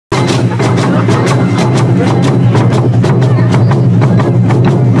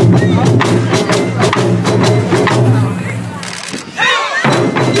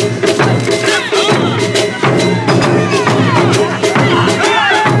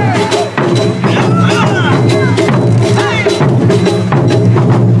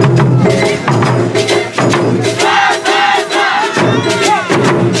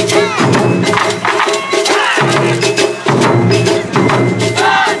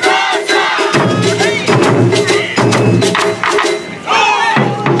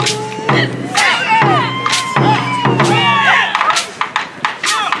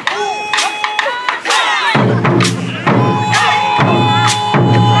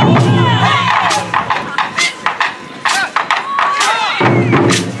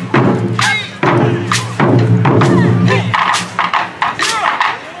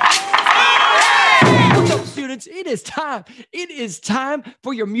It is time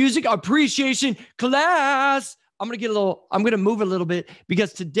for your music appreciation class. I'm going to move a little bit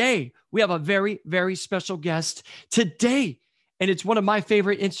because today we have a very, very special guest today. And it's one of my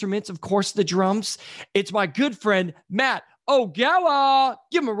favorite instruments, of course, the drums. It's my good friend, Matt Ogawa.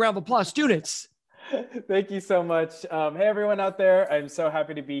 Give him a round of applause, students. Thank you so much. Hey, everyone out there. I'm so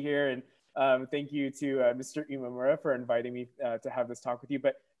happy to be here. And thank you to Mr. Imamura for inviting me to have this talk with you.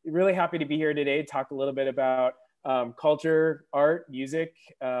 But really happy to be here today to talk a little bit about culture, art, music,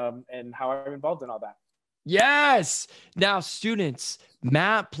 and how I'm involved in all that. Yes. Now, students,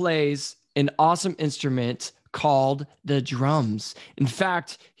 Matt plays an awesome instrument called the drums. In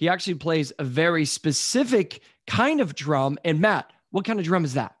fact, he actually plays a very specific kind of drum. And Matt, what kind of drum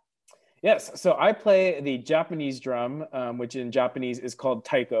is that? Yes, so I play the Japanese drum, which in Japanese is called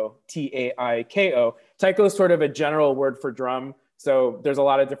taiko, T-A-I-K-O. Taiko is sort of a general word for drum. So there's a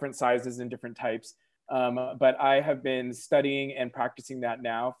lot of different sizes and different types. But I have been studying and practicing that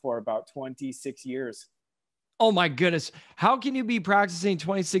now for about 26 years. Oh my goodness. How can you be practicing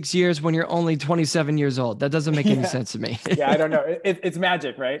 26 years when you're only 27 years old? That doesn't make any sense to me. Yeah, I don't know. It's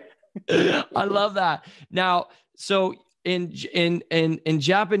magic, right? I love that. Now, so in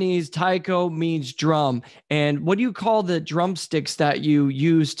Japanese, taiko means drum. And what do you call the drumsticks that you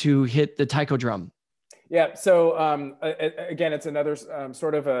use to hit the taiko drum? Yeah, so again, it's another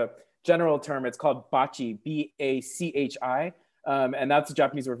sort of a general term. It's called bachi, B-A-C-H-I. And that's a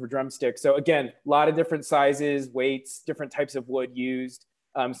Japanese word for drumstick. So again, a lot of different sizes, weights, different types of wood used.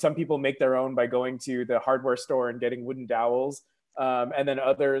 Some people make their own by going to the hardware store and getting wooden dowels. And then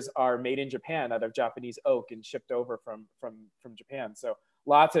others are made in Japan out of Japanese oak and shipped over from Japan. So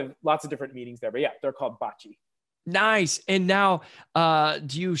lots of different meanings there. But yeah, they're called bachi. Nice. And now,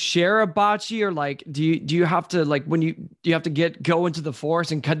 do you share a bachi, or like, do you have to, like, do you have to go into the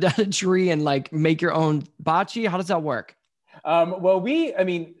forest and cut down a tree and like make your own bachi? How does that work? Well,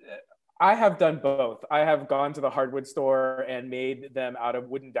 I have done both. I have gone to the hardwood store and made them out of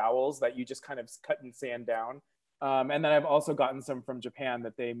wooden dowels that you just kind of cut and sand down. And then I've also gotten some from Japan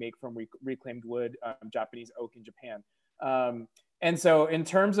that they make from reclaimed wood, Japanese oak in Japan. And so in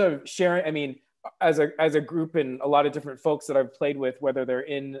terms of sharing, I mean, as a group and a lot of different folks that I've played with, whether they're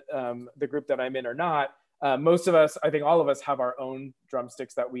in the group that I'm in or not, most of us, I think all of us, have our own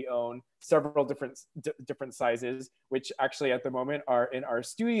drumsticks that we own, several different sizes, which actually at the moment are in our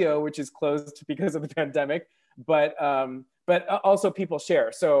studio, which is closed because of the pandemic. But also people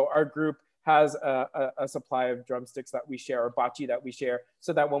share. So our group has a supply of drumsticks that we share, or bachi that we share,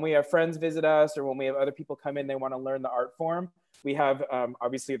 so that when we have friends visit us or when we have other people come in, they want to learn the art form. We have,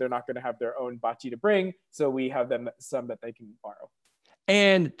 obviously they're not going to have their own bachi to bring, so we have them some that they can borrow.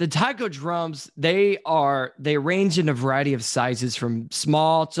 And the taiko drums, they range in a variety of sizes, from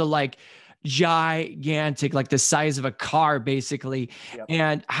small to like gigantic, like the size of a car, basically. Yep.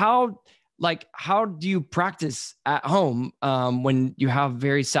 And how do you practice at home when you have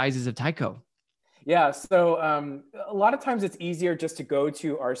various sizes of taiko? Yeah, so a lot of times it's easier just to go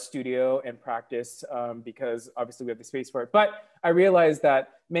to our studio and practice because obviously we have the space for it. But I realize that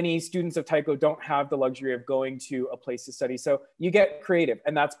many students of taiko don't have the luxury of going to a place to study. So you get creative,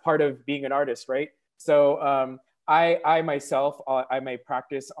 and that's part of being an artist, right? So I myself, I may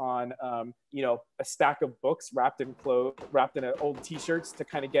practice on, a stack of books wrapped in old T-shirts to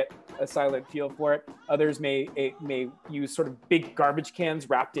kind of get a silent feel for it. Others may use sort of big garbage cans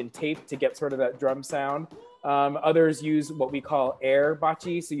wrapped in tape to get sort of that drum sound. Others use what we call air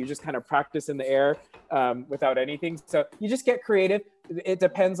bachi. So you just kind of practice in the air without anything. So you just get creative. It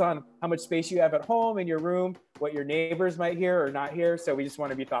depends on how much space you have at home in your room, what your neighbors might hear or not hear. So we just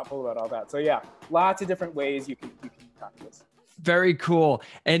want to be thoughtful about all that. So yeah, lots of different ways you can practice. Very cool.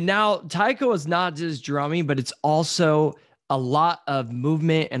 And now taiko is not just drumming, but it's also a lot of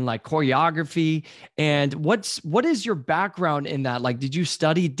movement and like choreography. And what is your background in that? Like, did you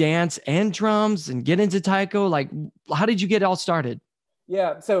study dance and drums and get into taiko? Like, how did you get it all started?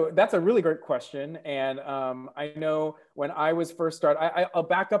 Yeah, so that's a really great question. And I know when I was first started, I'll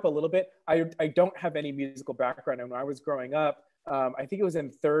back up a little bit. I don't have any musical background. And when I was growing up, I think it was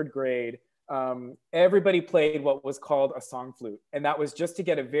in third grade, everybody played what was called a song flute. And that was just to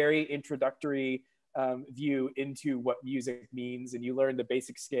get a very introductory view into what music means. And you learn the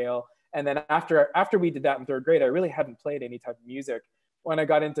basic scale. And then after we did that in third grade, I really hadn't played any type of music. When I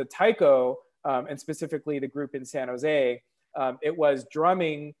got into taiko, and specifically the group in San Jose, it was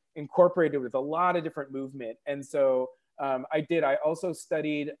drumming incorporated with a lot of different movement. And so I also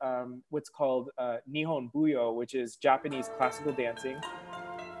studied what's called Nihon Buyo, which is Japanese classical dancing,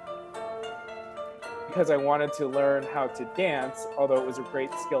 because I wanted to learn how to dance, although it was a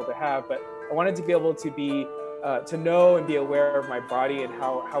great skill to have, but I wanted to be able to to know and be aware of my body and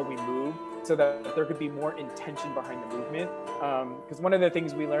how we move, so that there could be more intention behind the movement. Because one of the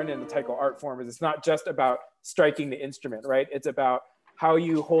things we learned in the taiko art form is it's not just about striking the instrument, right? It's about how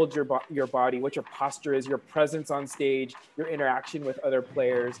you hold your body, what your posture is, your presence on stage, your interaction with other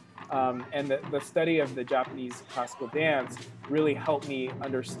players. And the study of the Japanese classical dance really helped me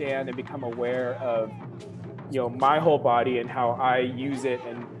understand and become aware of, my whole body and how I use it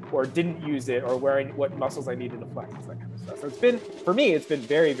or didn't use it, or what muscles I needed to flex, that kind of stuff. So for me, it's been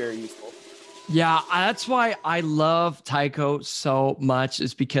very, very useful. Yeah, that's why I love taiko so much,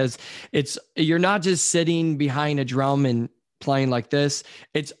 is because you're not just sitting behind a drum and playing like this.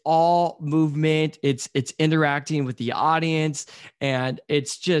 It's all movement. It's interacting with the audience, and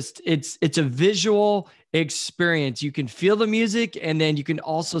it's a visual experience. You can feel the music, and then you can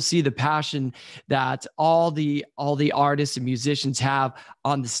also see the passion that all the artists and musicians have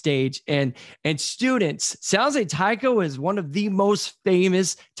on the stage. And students, sounds like taiko is one of the most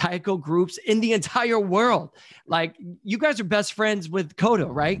famous taiko groups in the entire world. Like, you guys are best friends with Kodo,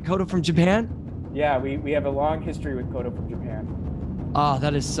 right? Kodo from Japan. Yeah, we have a long history with Kodo from Japan. Oh,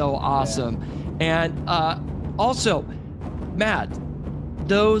 that is so awesome. Yeah. And also, Matt,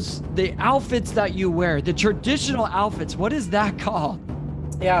 the outfits that you wear, the traditional outfits, what is that called?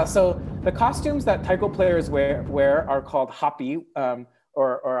 Yeah, so the costumes that taiko players wear are called happi,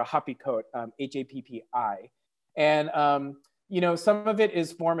 or a happi coat, Happi. And some of it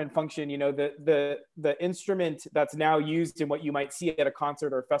is form and function. The instrument that's now used in what you might see at a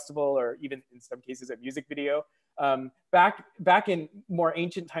concert or festival, or even in some cases a music video, back in more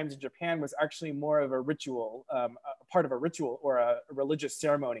ancient times in Japan, was actually more of a ritual, a part of a ritual or a religious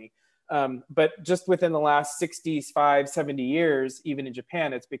ceremony. But just within the last 65, 70 years, even in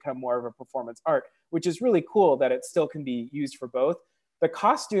Japan, it's become more of a performance art, which is really cool that it still can be used for both. The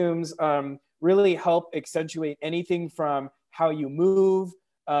costumes really help accentuate anything from how you move,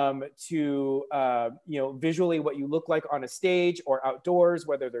 to visually what you look like on a stage or outdoors,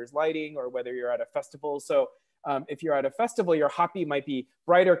 whether there's lighting or whether you're at a festival. So if you're at a festival, your happi might be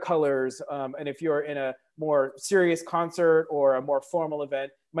brighter colors, and if you're in a more serious concert or a more formal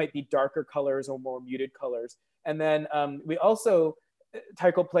event, might be darker colors or more muted colors. And then we also,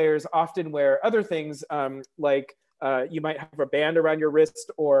 taiko players often wear other things, like you might have a band around your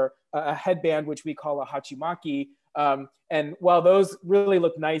wrist, or a headband, which we call a hachimaki. And while those really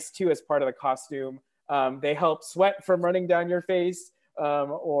look nice too as part of the costume, they help sweat from running down your face,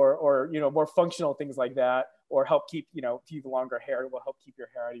 or more functional things like that, or help keep, if you have longer hair, it will help keep your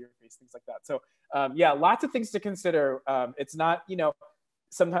hair out of your face, things like that. So yeah, lots of things to consider. It's not,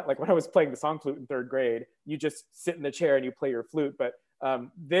 sometimes, like when I was playing the song flute in third grade, you just sit in the chair and you play your flute. But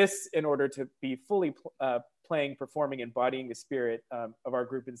this, in order to be fully playing, performing, embodying the spirit of our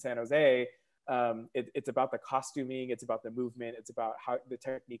group in San Jose, it's about the costuming, it's about the movement, it's about how the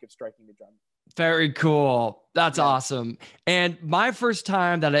technique of striking the drum. Very cool. That's awesome. And my first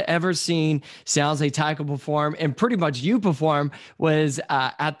time that I ever seen Sounds Like Taiko perform, and pretty much you perform, was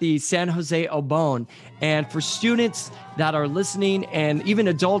at the San Jose Obon. And for students that are listening, and even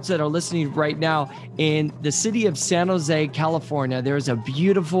adults that are listening right now, in the city of San Jose, California, there's a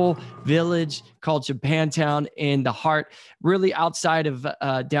beautiful village called Japantown in the heart, really outside of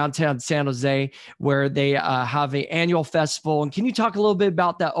downtown San Jose, where they have an annual festival. And can you talk a little bit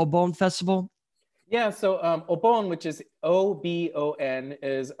about that Obon festival? Yeah, so Obon, which is Obon,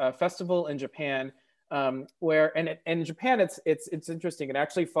 is a festival in Japan, where, and in Japan, it's interesting. It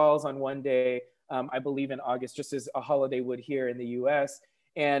actually falls on one day, I believe in August, just as a holiday would here in the U.S.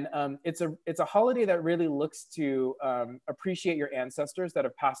 And it's a holiday that really looks to appreciate your ancestors that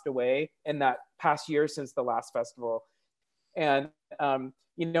have passed away in that past year since the last festival. And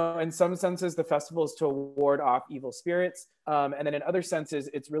in some senses, the festival is to ward off evil spirits. And then in other senses,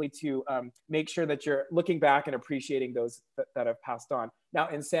 it's really to make sure that you're looking back and appreciating those that have passed on. Now,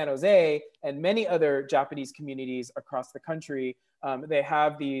 in San Jose and many other Japanese communities across the country, they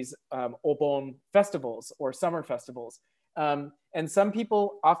have these Obon festivals or summer festivals. And some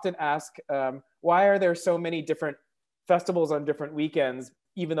people often ask, why are there so many different festivals on different weekends,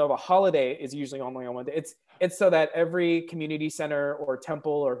 even though the holiday is usually only on one day? It's so that every community center or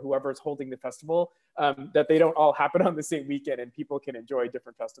temple or whoever is holding the festival, that they don't all happen on the same weekend and people can enjoy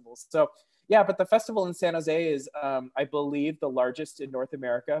different festivals. So yeah, but the festival in San Jose is, I believe, the largest in North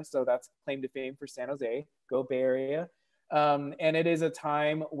America. So that's claim to fame for San Jose. Go Bay Area. And it is a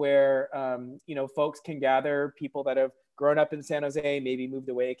time where, folks can gather, people that have grown up in San Jose, maybe moved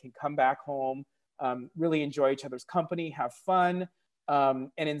away, can come back home, really enjoy each other's company, have fun.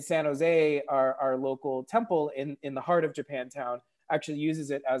 And in San Jose, our local temple in the heart of Japantown actually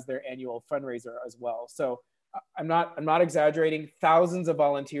uses it as their annual fundraiser as well. So I'm not exaggerating. Thousands of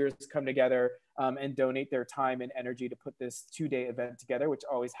volunteers come together and donate their time and energy to put this 2-day event together, which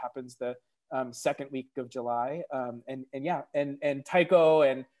always happens the second week of July. And taiko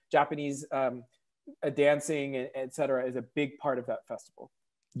and Japanese dancing, et cetera, is a big part of that festival.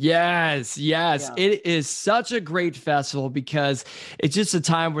 Yes. Yeah. It is such a great festival because it's just a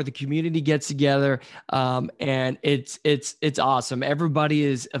time where the community gets together, and it's awesome. Everybody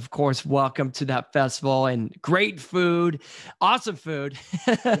is, of course, welcome to that festival, and great food, awesome food,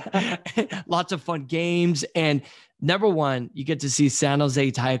 lots of fun games, and number one, you get to see San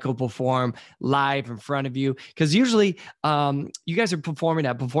Jose Taiko perform live in front of you. Because usually you guys are performing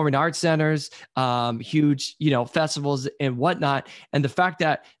at performing arts centers, huge, festivals and whatnot. And the fact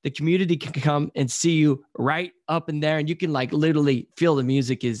that the community can come and see you right up in there and you can like literally feel the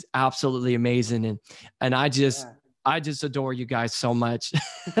music is absolutely amazing. And I just adore you guys so much.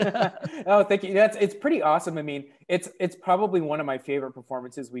 Oh, thank you. It's pretty awesome. I mean, it's probably one of my favorite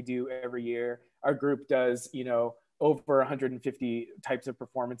performances we do every year. Our group does, over 150 types of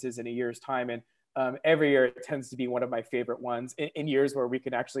performances in a year's time. And every year it tends to be one of my favorite ones in years where we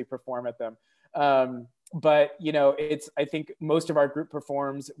can actually perform at them. But I think most of our group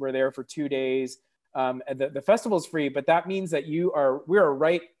performs. We're there for 2 days. And the festival's free, but that means that we are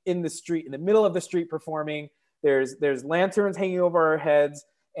right in the street, in the middle of the street performing. There's lanterns hanging over our heads,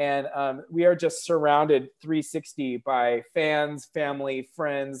 and we are just surrounded 360 by fans, family,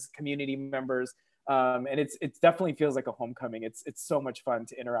 friends, community members. And it definitely feels like a homecoming. It's so much fun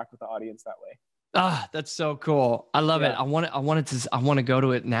to interact with the audience that way. Ah, that's so cool. I love it. I want to go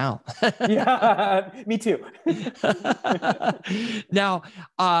to it now. Yeah, me too. Now,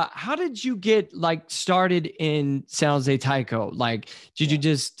 how did you get started in San Jose Taiko? Did you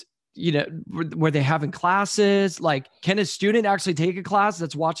just, were they having classes? Can a student actually take a class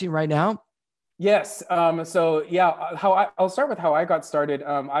that's watching right now? Yes. So yeah, I'll start with how I got started.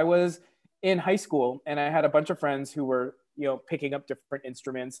 I was in high school and I had a bunch of friends who were, picking up different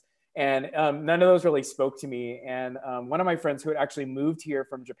instruments, and none of those really spoke to me. And one of my friends who had actually moved here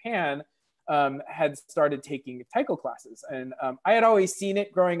from Japan had started taking taiko classes. And I had always seen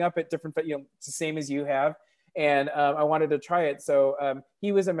it growing up at different, it's the same as you have. And I wanted to try it. So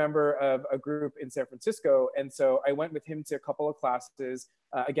he was a member of a group in San Francisco. And so I went with him to a couple of classes.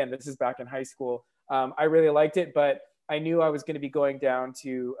 Again, this is back in high school. I really liked it, but I knew I was going to be going down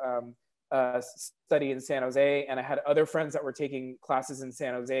to study in San Jose. And I had other friends that were taking classes in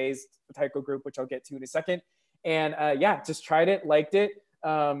San Jose's taiko group, which I'll get to in a second. And just tried it, liked it.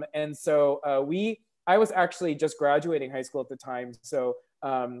 And so I was actually just graduating high school at the time. So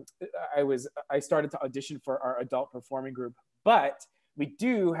I started to audition for our adult performing group, but we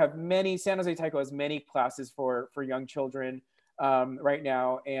do have San Jose Taiko has many classes for young children right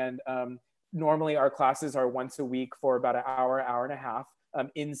now. And normally our classes are once a week for about an hour and a half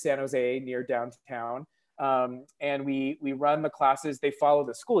in San Jose near downtown. And we run the classes, they follow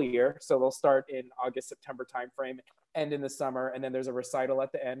the school year. So they'll start in August, September timeframe, end in the summer. And then there's a recital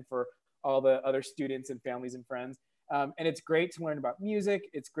at the end for all the other students and families and friends. And it's great to learn about music.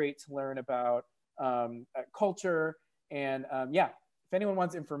 It's great to learn about culture. And if anyone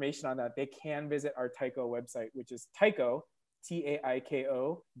wants information on that, they can visit our Taiko website, which is taiko,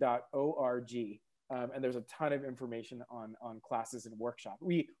 taiko.org. And there's a ton of information on classes and workshops.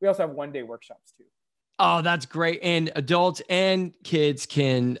 We also have one-day workshops too. Oh, that's great. And adults and kids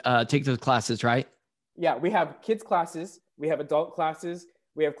can take those classes, right? Yeah, we have kids classes. We have adult classes.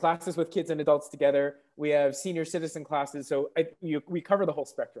 We have classes with kids and adults together. We have senior citizen classes. So we cover the whole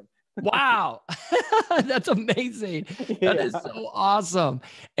spectrum. Wow. That's amazing. That Yeah. is so awesome.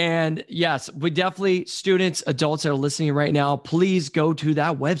 And yes, we definitely, students, adults that are listening right now, please go to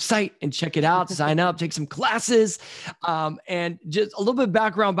that website and check it out, sign up, take some classes. And just a little bit of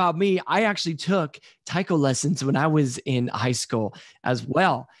background about me. I actually took taiko lessons when I was in high school as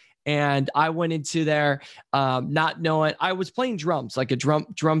well. And I went into there not knowing, I was playing drums, like a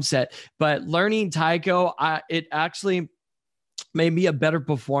drum set, but learning taiko, it actually made me a better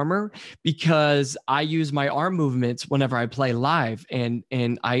performer because I use my arm movements whenever I play live, and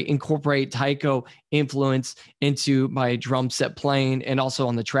I incorporate taiko influence into my drum set playing, and also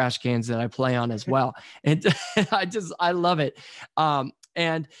on the trash cans that I play on as well. And I love it.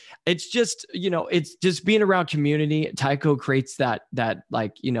 And it's just, it's just being around community. Taiko creates that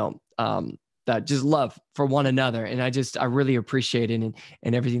like, that just love for one another. And I really appreciate it,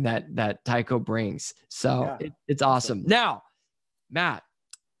 and everything that taiko brings. So Yeah. it's awesome. Now, Matt,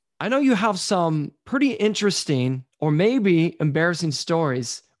 I know you have some pretty interesting or maybe embarrassing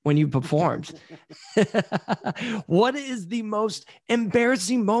stories when you performed. What is the most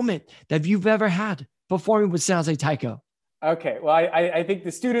embarrassing moment that you've ever had performing with Sounds Like Taiko? Okay, well, I think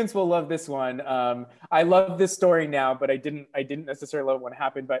the students will love this one. I love this story now, but I didn't necessarily love when it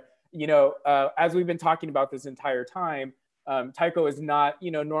happened. But as we've been talking about this entire time, taiko is not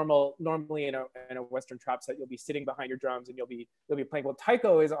normally in a Western trap set you'll be sitting behind your drums and you'll be playing. Well,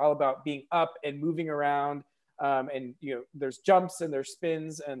 taiko is all about being up and moving around, and there's jumps and there's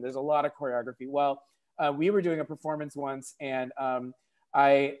spins and there's a lot of choreography. Well, we were doing a performance once, and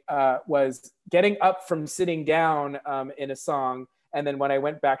I was getting up from sitting down in a song. And then when I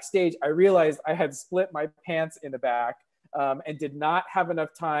went backstage, I realized I had split my pants in the back, and did not have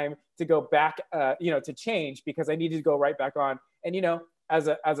enough time to go back, to change, because I needed to go right back on. And, as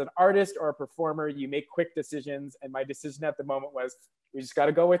an artist or a performer, you make quick decisions. And my decision at the moment was, we just got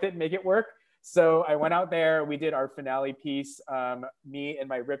to go with it and make it work. So I went out there, we did our finale piece, me in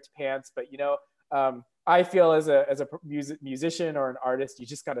my ripped pants. But, I feel as a musician or an artist, you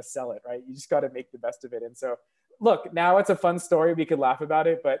just got to sell it, right? You just got to make the best of it. And so, look, now it's a fun story. We could laugh about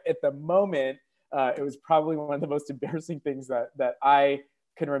it. But at the moment, it was probably one of the most embarrassing things that I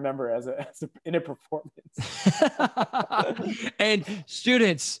can remember in a performance. And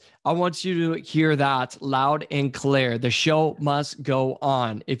students, I want you to hear that loud and clear. The show must go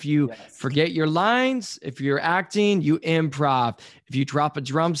on. If you forget your lines, if you're acting, you improv. If you drop a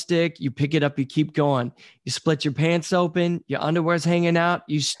drumstick, you pick it up, you keep going. You split your pants open, your underwear's hanging out,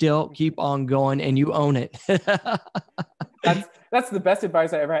 you still keep on going, and you own it. That's the best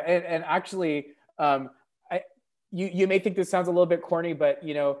advice I ever had. And actually, you may think this sounds a little bit corny, but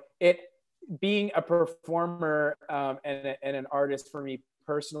being a performer and an artist for me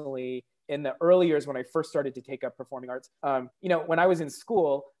personally, in the early years when I first started to take up performing arts, when I was in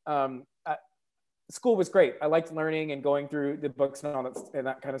school, school was great. I liked learning and going through the books and all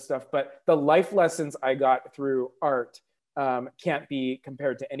that kind of stuff. But the life lessons I got through art can't be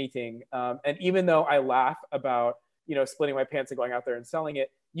compared to anything. And even though I laugh about splitting my pants and going out there and selling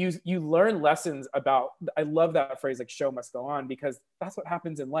it, you learn lessons about, I love that phrase, like show must go on, because that's what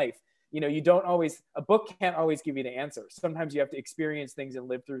happens in life. You don't always, a book can't always give you the answer. Sometimes you have to experience things and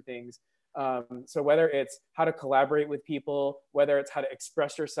live through things. So whether it's how to collaborate with people, whether it's how to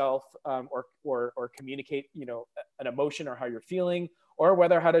express yourself, or communicate, an emotion or how you're feeling, or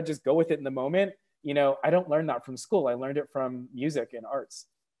whether how to just go with it in the moment, I don't learn that from school. I learned it from music and arts.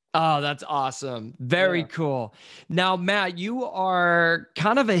 Oh, that's awesome. Very cool. Now, Matt, you are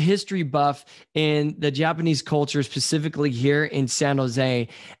kind of a history buff in the Japanese culture, specifically here in San Jose.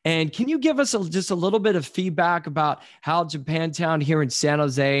 And can you give us just a little bit of feedback about how Japantown here in San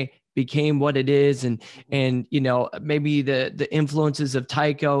Jose became what it is, and maybe the influences of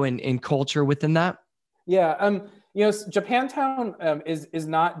taiko and culture within that? Yeah. Japantown is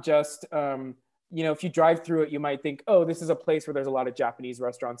not just if you drive through it, you might think, oh, this is a place where there's a lot of Japanese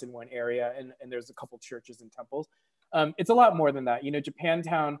restaurants in one area, and there's a couple churches and temples. It's a lot more than that.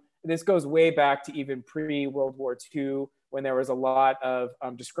 Japantown, this goes way back to even pre-World War II, when there was a lot of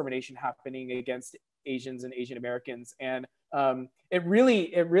discrimination happening against Asians and Asian Americans. And it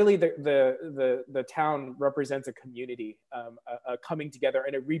really the town represents a community, a coming together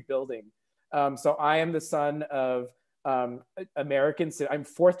and a rebuilding. So I am the son of Americans. I'm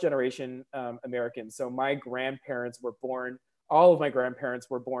fourth generation American. So my grandparents were born, all of my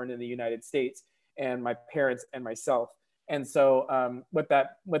grandparents were born in the United States, and my parents and myself. And so what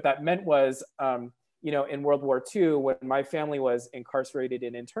that meant was, in World War II, when my family was incarcerated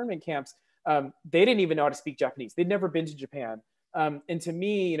in internment camps, they didn't even know how to speak Japanese. They'd never been to Japan. And to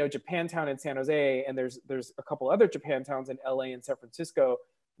me, you know, Japantown and San Jose, and there's a couple other Japantowns in LA and San Francisco,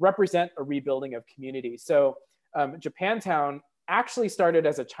 represent a rebuilding of community. So Japantown actually started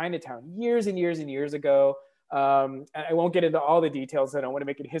as a Chinatown years and years and years ago. I won't get into all the details. I don't want to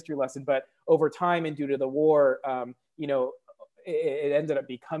make it a history lesson, but over time and due to the war, you know, it ended up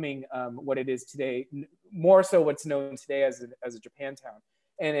becoming what it is today, more so what's known today as a Japantown.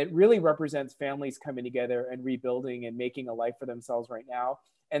 And it really represents families coming together and rebuilding and making a life for themselves right now.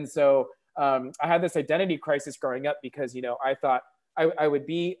 And so I had this identity crisis growing up because, you know, I thought I would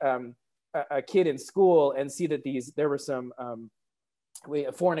be a kid in school and see that there were some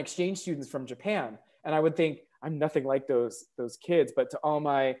foreign exchange students from Japan. And I would think, I'm nothing like those kids. But to all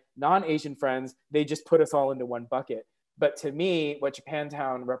my non-Asian friends, they just put us all into one bucket. But to me, what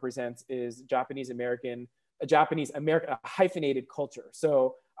Japantown represents is a hyphenated culture.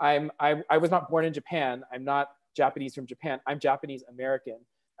 So I was not born in Japan. I'm not Japanese from Japan. I'm Japanese American.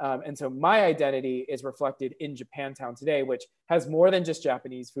 And so my identity is reflected in Japantown today, which has more than just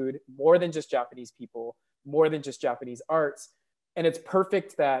Japanese food, more than just Japanese people, more than just Japanese arts. And it's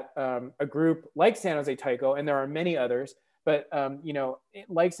perfect that a group like San Jose Taiko, and there are many others, but you know,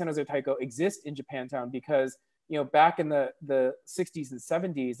 like San Jose Taiko exists in Japantown because, you know, back in the 60s and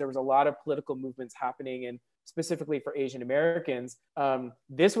 70s, there was a lot of political movements happening, and specifically for Asian Americans,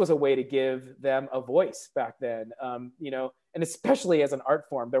 this was a way to give them a voice back then, you know, and especially as an art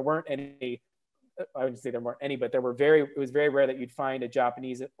form. There weren't any, I wouldn't say there weren't any, but it was very rare that you'd find a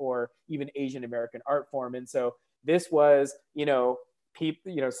Japanese or even Asian American art form. And so this was, you know,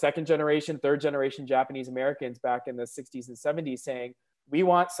 second generation, third generation Japanese Americans back in the 60s and 70s saying, we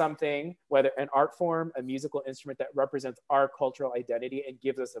want something, whether an art form, a musical instrument that represents our cultural identity and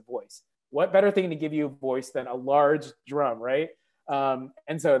gives us a voice. What better thing to give you a voice than a large drum, right?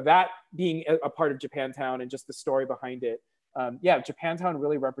 And so that being a part of Japantown and just the story behind it, Japantown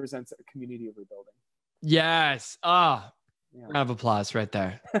really represents a community of rebuilding. Yes. Yeah. Round of applause right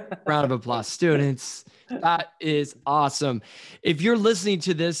there. Round of applause. Students, that is awesome. If you're listening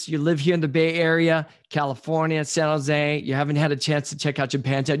to this, you live here in the Bay Area, California, San Jose, you haven't had a chance to check out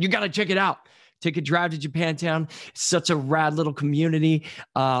Japantown, you got to check it out. Take a drive to Japantown. It's such a rad little community.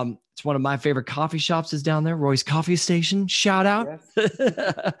 It's one of my favorite coffee shops is down there. Roy's Coffee Station. Shout out.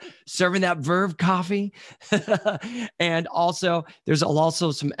 Yes. Serving that Verve coffee. And also, there's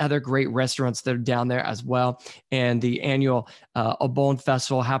also some other great restaurants that are down there as well. And the annual Obon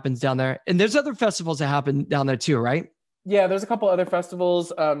Festival happens down there. And there's other festivals that happen down there too, right? Yeah, there's a couple other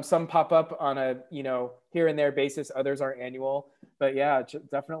festivals. Some pop up on a, you know, here and there basis. Others are annual. But yeah,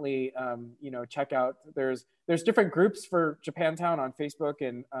 definitely, you know, check out. There's different groups for Japantown on Facebook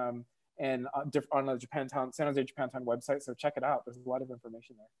and on the Japantown, San Jose Japantown website. So check it out. There's a lot of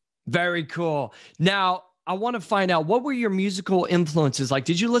information there. Very cool. Now, I want to find out, what were your musical influences? Like,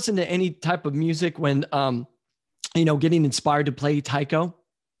 did you listen to any type of music when, you know, getting inspired to play taiko?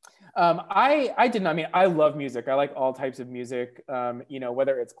 I didn't. I mean, I love music. I like all types of music, you know,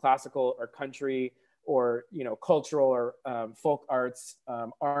 whether it's classical or country or, you know, cultural or folk arts,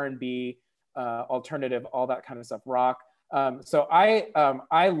 R&B, alternative, all that kind of stuff, rock. So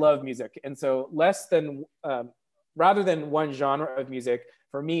I love music. And so rather than one genre of music,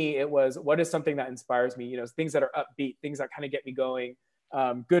 for me, it was, what is something that inspires me? You know, things that are upbeat, things that kind of get me going,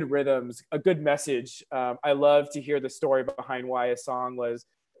 good rhythms, a good message. I love to hear the story behind why a song was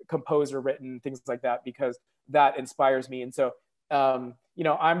composed or written, things like that, because that inspires me. And so, you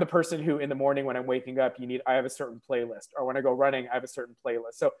know, I'm the person who in the morning when I'm waking up, I have a certain playlist, or when I go running, I have a certain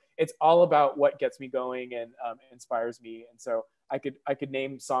playlist. So it's all about what gets me going and inspires me. And so I could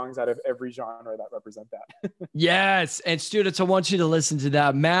name songs out of every genre that represent that. Yes. And students, I want you to listen to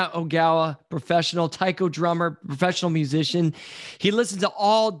that. Matt Ogawa, professional taiko drummer, professional musician. He listens to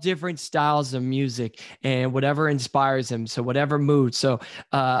all different styles of music and whatever inspires him. So whatever mood. So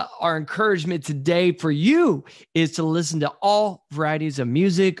our encouragement today for you is to listen to all varieties of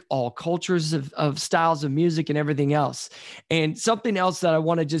music, all cultures of styles of music and everything else. And something else that I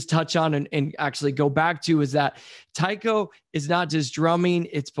want to just touch on and actually go back to is that taiko is not just drumming,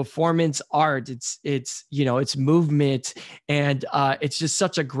 it's performance art. It's you know, it's movement, and it's just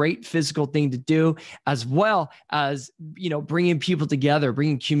such a great physical thing to do, as well as, you know, bringing people together,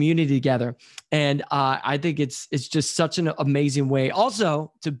 bringing community together. And I think it's just such an amazing way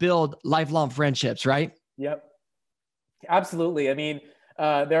also to build lifelong friendships, right? Yep, absolutely. I mean,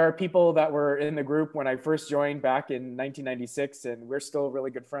 there are people that were in the group when I first joined back in 1996, and we're still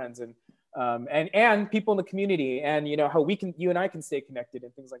really good friends. And people in the community, and you know how you and I can stay connected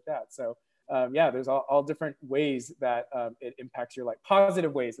and things like that. So there's all different ways that it impacts your life,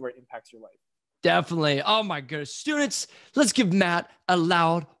 positive ways where it impacts your life. Definitely. Oh my goodness. Students, let's give Matt a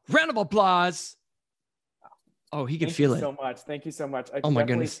loud round of applause. Oh, he can feel it. Thank you so much. Thank you so much. Oh my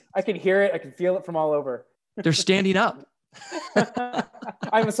goodness. I can hear it. I can feel it from all over. They're standing up.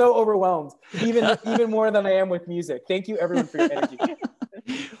 I'm so overwhelmed, even more than I am with music. Thank you everyone for your energy.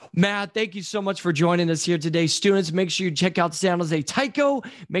 Matt, thank you so much for joining us here today. Students, make sure you check out San Jose Taiko.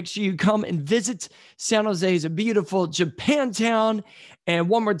 Make sure you come and visit San Jose. It's a beautiful Japantown. And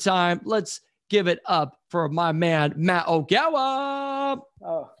one more time, let's give it up for my man, Matt Ogawa.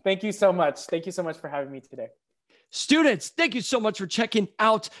 Oh, thank you so much. Thank you so much for having me today. Students, thank you so much for checking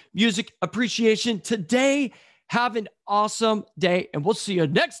out Music Appreciation today. Have an awesome day, and we'll see you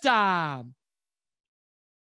next time.